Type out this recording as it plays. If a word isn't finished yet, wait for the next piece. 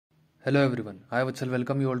Hello everyone, I Vatsal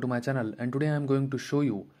welcome you all to my channel, and today I am going to show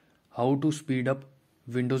you how to speed up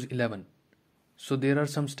Windows 11. So there are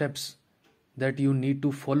some steps that you need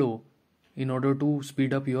to follow in order to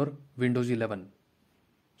speed up your Windows 11.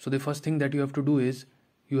 So the first thing that you have to do is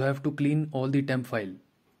you have to clean all the temp file,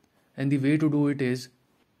 and the way to do it is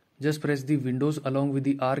just press the Windows along with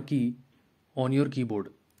the R key on your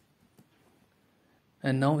keyboard,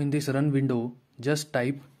 and now in this run window just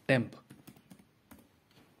type temp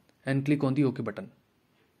and click on the OK button.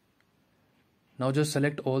 Now just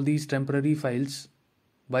select all these temporary files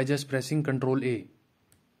by just pressing Ctrl A,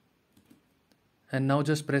 and now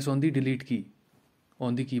just press on the delete key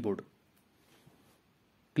on the keyboard.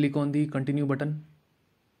 Click on the continue button.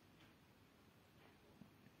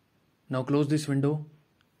 Now close this window,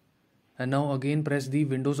 and now again press the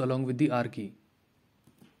Windows along with the R key,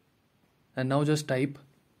 and now just type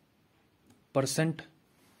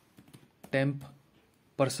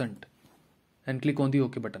 %temp% and click on the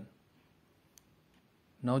OK button.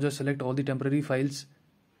 Now just select all the temporary files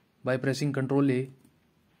by pressing Ctrl A,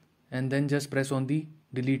 and then just press on the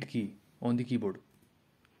delete key on the keyboard.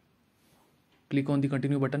 Click on the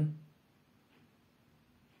continue button.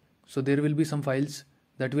 So there will be some files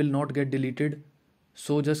that will not get deleted,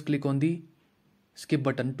 so just click on the skip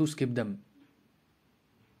button to skip them.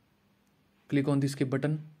 Click on the skip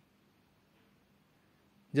button.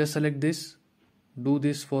 Just select this, do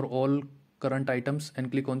this for all current items,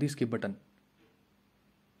 and click on the skip button.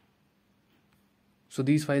 So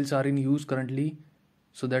these files are in use currently,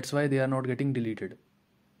 so that's why they are not getting deleted.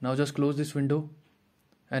 Now just close this window,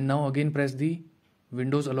 and now again press the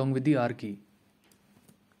Windows along with the R key,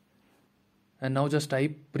 and now just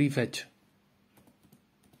type prefetch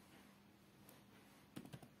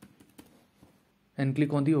and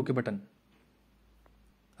click on the OK button.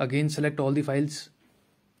 Again select all the files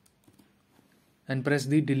and press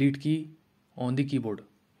the delete key on the keyboard.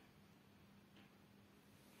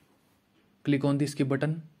 Click on the skip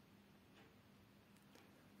button.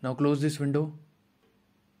 Now close this window.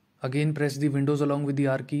 Again press the Windows along with the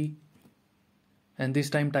R key, and this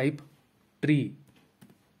time type tree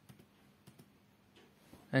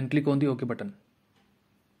and click on the OK button.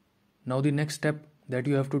 Now the next step that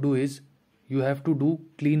you have to do is you have to do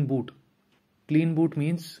clean boot. Clean boot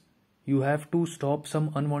means you have to stop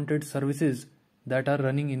some unwanted services that are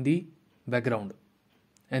running in the background,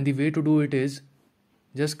 and the way to do it is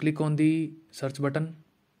just click on the search button,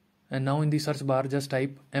 and now in the search bar just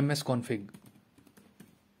type msconfig.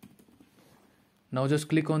 Now just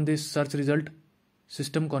click on this search result,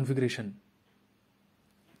 system configuration.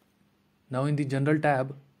 Now in the general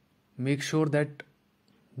tab, make sure that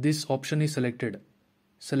this option is selected,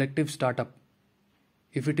 selective startup.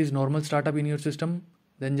 If it is normal startup in your system,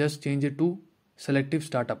 then just change it to selective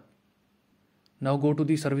startup. Now go to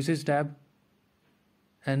the services tab,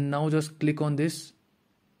 and now just click on this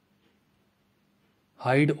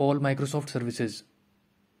hide all Microsoft services.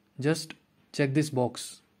 Just check this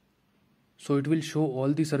box, so it will show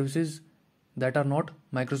all the services that are not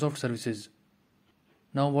Microsoft services.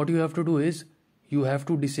 Now what you have to do is you have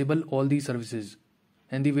to disable all these services,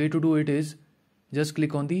 and the way to do it is just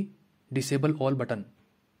click on the disable all button,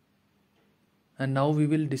 and now we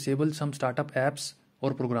will disable some startup apps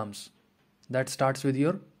or programs that starts with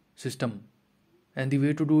your system. And the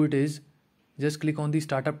way to do it is just click on the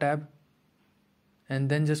startup tab, and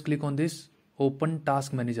then just click on this open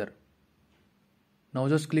task manager. Now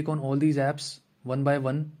just click on all these apps one by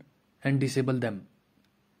one and disable them.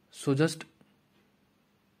 So just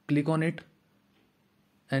click on it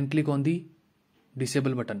and click on the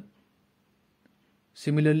disable button.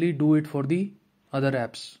 Similarly do it for the other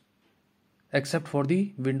apps except for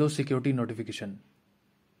the Windows security notification.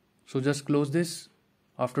 So just close this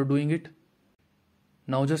after doing it.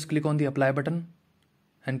 Now just click on the apply button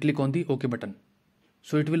and click on the OK button.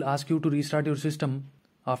 So it will ask you to restart your system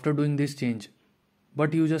after doing this change,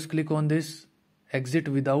 but you just click on this exit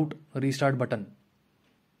without restart button,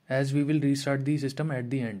 as we will restart the system at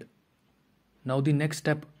the end. Now the next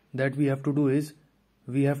step that we have to do is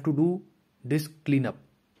we have to do disk cleanup,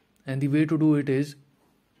 and the way to do it is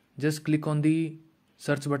just click on the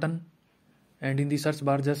search button, and in the search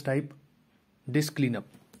bar just type disk cleanup.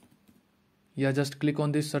 Yeah, just click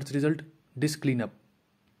on this search result, disk cleanup.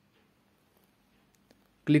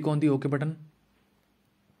 Click on the OK button.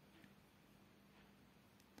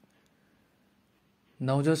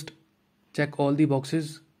 Now just check all the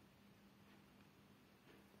boxes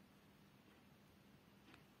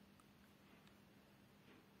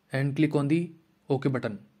and click on the OK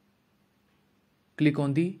button. Click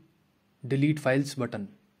on the delete files button.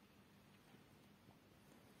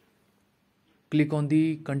 click on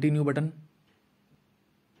the continue button.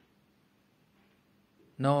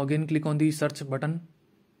 Now again click on the search button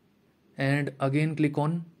and again click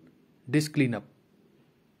on disk cleanup.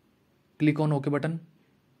 Click on OK button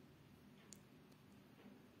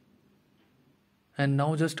and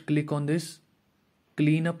now just click on this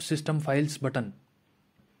clean up system files button.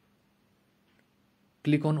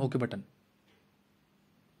 Click on OK button.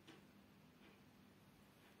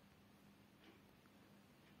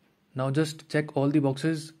 Now just check all the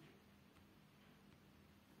boxes.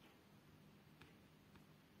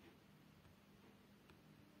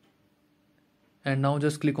 And now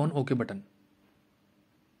just click on OK button.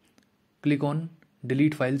 Click on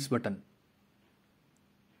delete files button.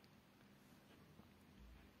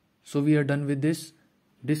 So we are done with this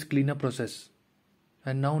disk cleanup process.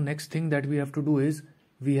 And now next thing that we have to do is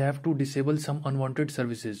we have to disable some unwanted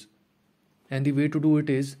services. And the way to do it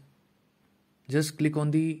is just click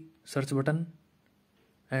on the search button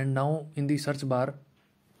and now in the search bar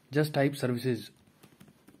just type services.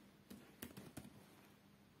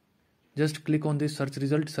 Just click on this search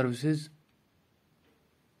result services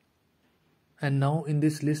and now in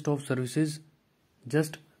this list of services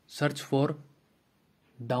just search for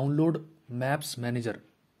download maps manager.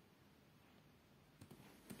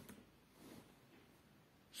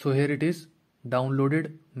 So here it is,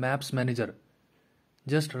 downloaded maps manager.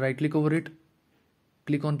 Just right click over it,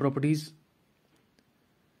 click on properties.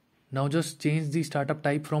 Now just change the startup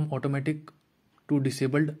type from automatic to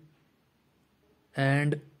disabled,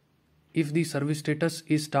 and if the service status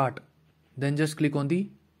is start, then just click on the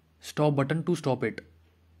stop button to stop it.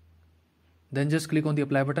 Then just click on the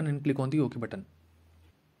apply button and click on the OK button.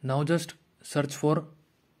 Now just search for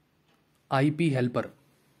IP helper.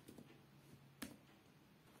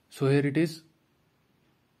 So here it is,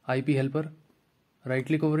 IP helper. Right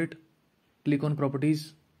click over it, click on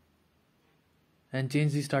properties and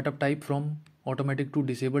change the startup type from automatic to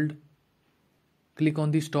disabled. Click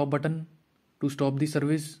on the stop button to stop the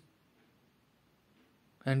service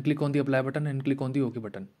and click on the apply button and click on the OK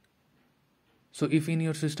button. So if in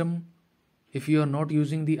your system, if you are not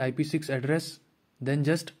using the IP6 address, then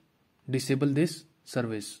just disable this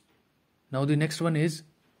service. Now the next one is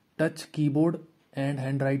touch keyboard and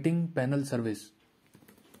handwriting panel service.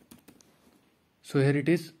 So here it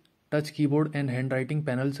is, touch keyboard and handwriting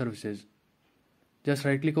panel services. Just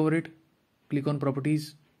right click over it, click on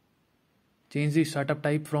properties, change the startup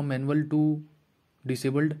type from manual to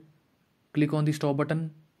disabled, click on the stop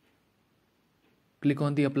button, click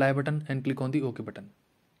on the apply button and click on the OK button.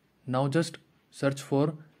 Now just search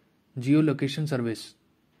for geolocation service.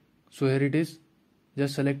 So here it is,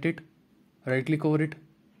 just select it, right click over it,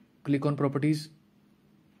 click on properties,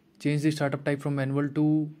 change the startup type from manual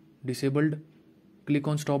to disabled, click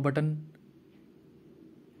on stop button,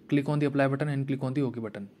 click on the apply button and click on the OK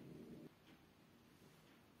button.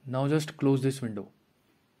 Now just close this window.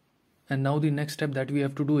 And now the next step that we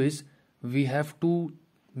have to do is we have to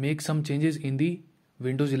make some changes in the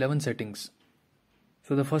Windows 11 settings.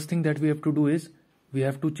 So the first thing that we have to do is we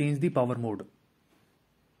have to change the power mode.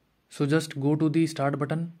 So just go to the start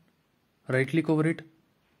button, right click over it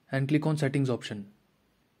and click on settings option.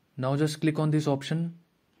 Now just click on this option,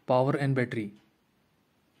 power and battery.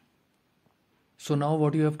 So now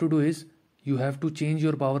what you have to do is you have to change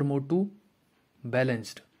your power mode to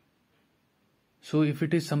balanced. So if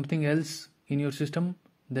it is something else in your system,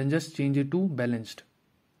 then just change it to balanced.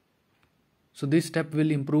 So this step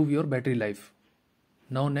will improve your battery life.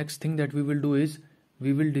 Now next thing that we will do is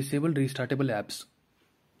we will disable restartable apps.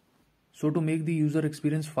 So to make the user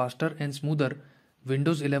experience faster and smoother,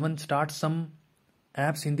 Windows 11 starts some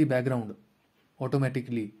apps in the background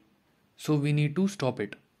automatically. So we need to stop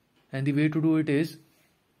it. And the way to do it is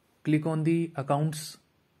click on the accounts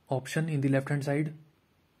option in the left hand side.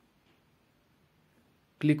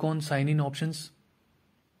 Click on sign in options.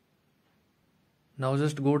 Now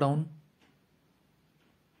just go down.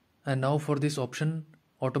 And now for this option,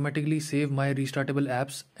 automatically save my restartable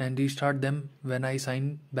apps and restart them when I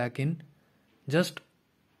sign back in. Just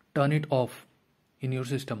turn it off in your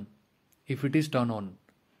system if it is turned on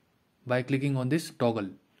by clicking on this toggle.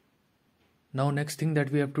 Now next thing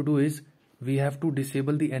that we have to do is we have to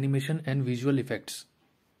disable the animation and visual effects.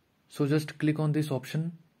 So just click on this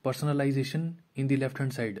option, personalization, in the left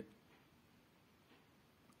hand side.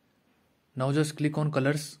 Now just click on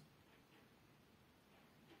colors.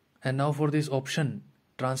 And now for this option,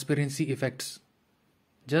 transparency effects,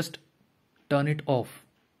 just turn it off.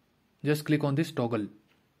 Just click on this toggle.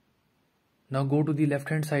 Now go to the left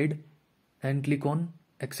hand side and click on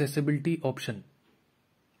accessibility option.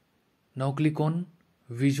 Now click on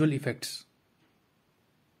visual effects.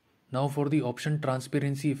 Now for the option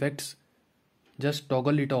transparency effects, just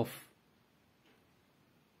toggle it off.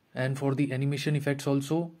 And for the animation effects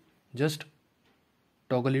also, just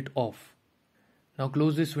toggle it off. Now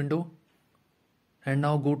close this window and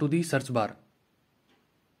now go to the search bar.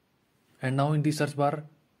 And now in the search bar,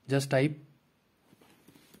 just type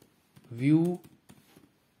View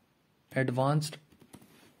Advanced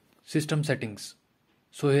System Settings.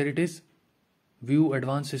 So here it is, View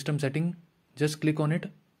Advanced System Setting. Just click on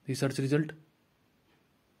it, the search result.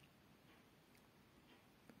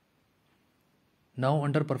 Now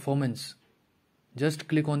under Performance, just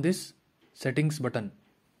click on this Settings button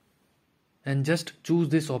and just choose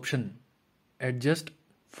this option, Adjust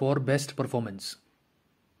for Best Performance.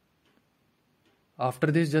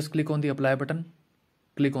 After this, just click on the Apply button,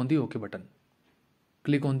 click on the OK button,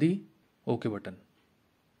 click on the OK button.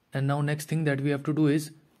 And now next thing that we have to do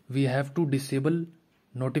is, we have to disable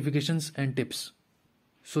notifications and tips.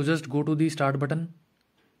 So just go to the Start button,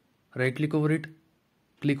 right click over it,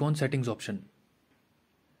 click on Settings option.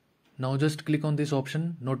 Now just click on this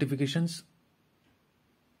option, Notifications.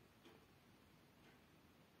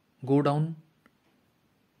 Go down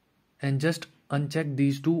and just uncheck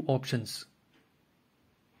these two options.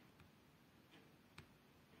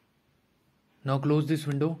 Now close this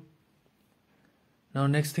window. Now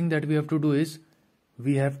next thing that we have to do is,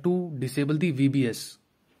 we have to disable the VBS.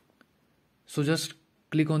 So just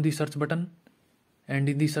click on the search button and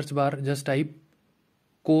in the search bar just type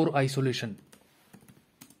Core Isolation.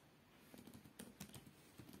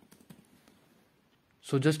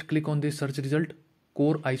 So just click on this search result,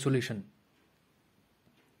 Core Isolation.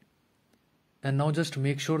 And now just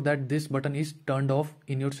make sure that this button is turned off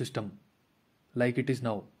in your system, like it is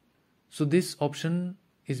now. So this option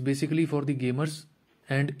is basically for the gamers,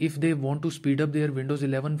 and if they want to speed up their Windows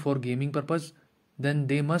 11 for gaming purpose, then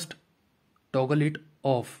they must toggle it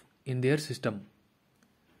off in their system.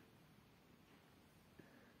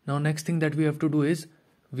 Now next thing that we have to do is,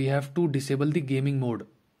 we have to disable the gaming mode.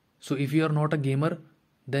 So if you are not a gamer,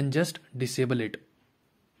 then just disable it.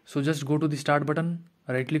 So just go to the Start button,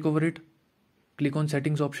 right click over it, click on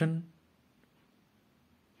Settings option,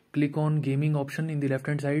 click on Gaming option in the left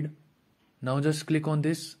hand side. Now just click on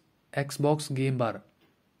this Xbox game bar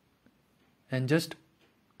and just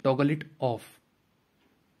toggle it off.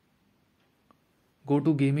 Go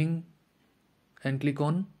to Gaming and click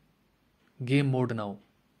on Game mode now.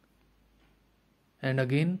 And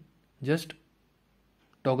again just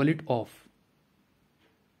toggle it off.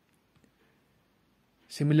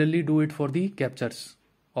 Similarly do it for the Captures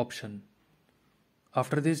option.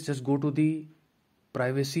 After this, just go to the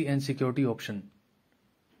Privacy and Security option.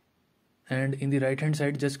 And in the right hand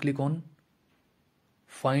side just click on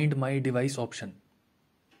Find My Device option.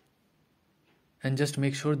 And just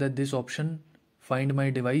make sure that this option, Find My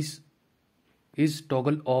Device, is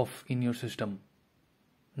toggled off in your system.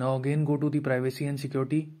 Now again go to the Privacy and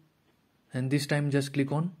Security and this time just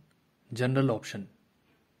click on General option.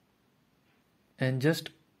 And just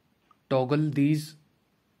toggle these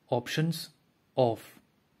options off.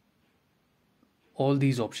 All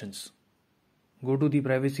these options. Go to the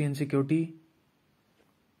Privacy and Security,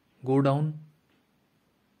 go down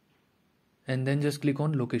and then just click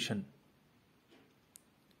on Location.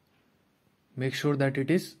 Make sure that it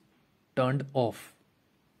is turned off,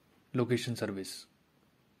 location service.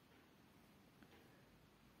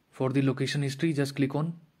 For the location history, just click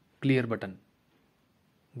on Clear button.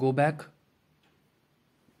 Go back,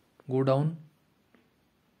 go down,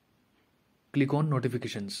 click on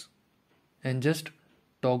Notifications and just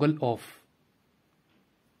toggle off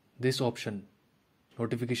this option,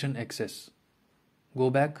 Notification Access.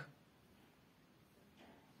 Go back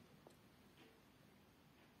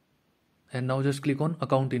and now just click on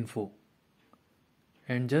Account Info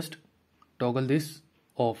and just toggle this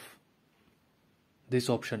off, this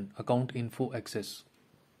option, Account Info Access.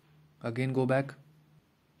 Again go back.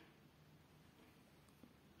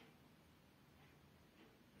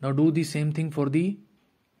 Now do the same thing for the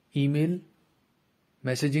email,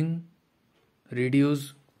 messaging,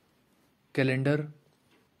 radios, calendar,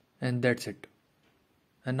 and that's it.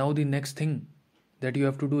 And now the next thing that you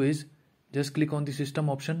have to do is, just click on the System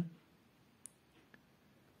option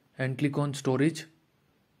and click on Storage.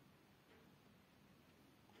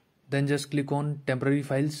 Then just click on Temporary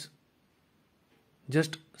Files.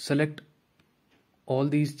 Just select all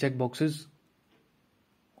these checkboxes,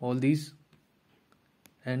 all these,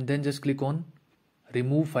 and then just click on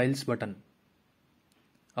Remove Files button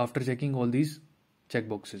after checking all these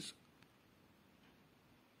checkboxes.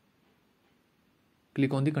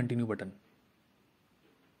 Click on the Continue button.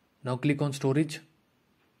 Now click on Storage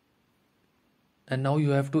and now you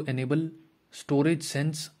have to enable storage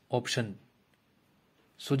sense option.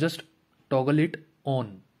 So just toggle it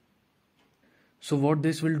on. So what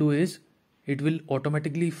this will do is it will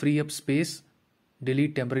automatically free up space,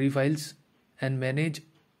 delete temporary files, and manage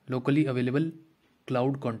locally available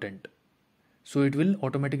cloud content. So it will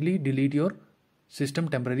automatically delete your system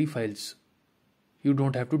temporary files. You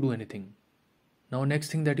don't have to do anything. Now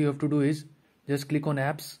next thing that you have to do is just click on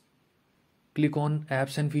apps, click on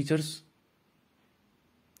apps and features,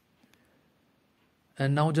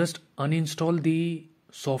 and now just uninstall the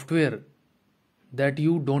software that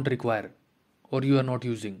you don't require or you are not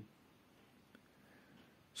using.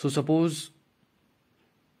 So suppose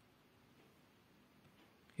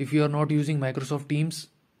if you are not using Microsoft Teams,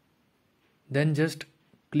 then just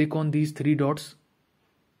click on these three dots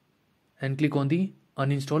and click on the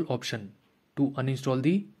uninstall option to uninstall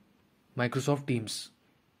the Microsoft Teams.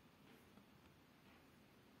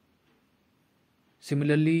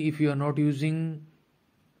 Similarly, if you are not using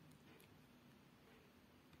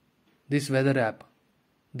this weather app,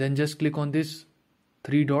 then just click on this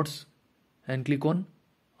three dots and click on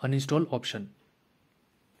uninstall option.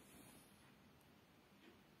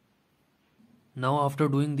 Now after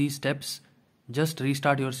doing these steps, just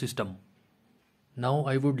restart your system. Now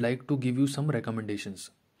I would like to give you some recommendations.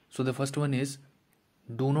 So the first one is,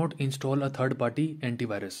 do not install a third-party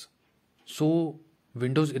antivirus. So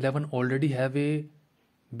Windows 11 already have a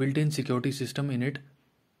built-in security system in it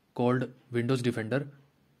called Windows Defender.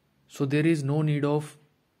 So there is no need of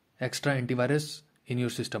extra antivirus in your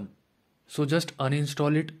system. So just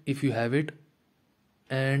uninstall it if you have it,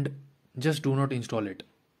 and just do not install it,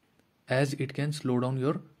 as it can slow down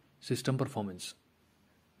your system performance.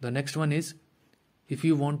 The next one is, if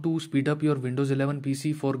you want to speed up your Windows 11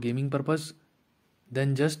 PC for gaming purpose,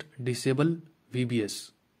 then just disable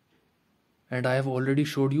VBS. And I have already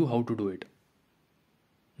showed you how to do it.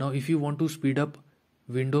 Now if you want to speed up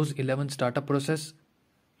Windows 11 startup process,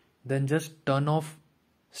 then just turn off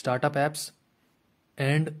startup apps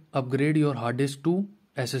and upgrade your hard disk to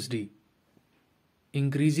SSD.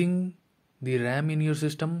 Increasing the RAM in your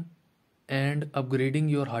system and upgrading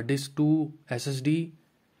your hard disk to SSD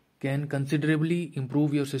can considerably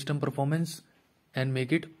improve your system performance and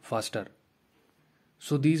make it faster.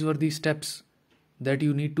 So these were the steps that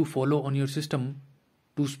you need to follow on your system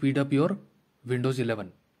to speed up your Windows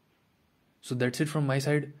 11. So that's it from my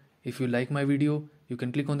side. If you like my video, you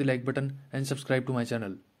can click on the like button and subscribe to my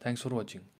channel. Thanks for watching.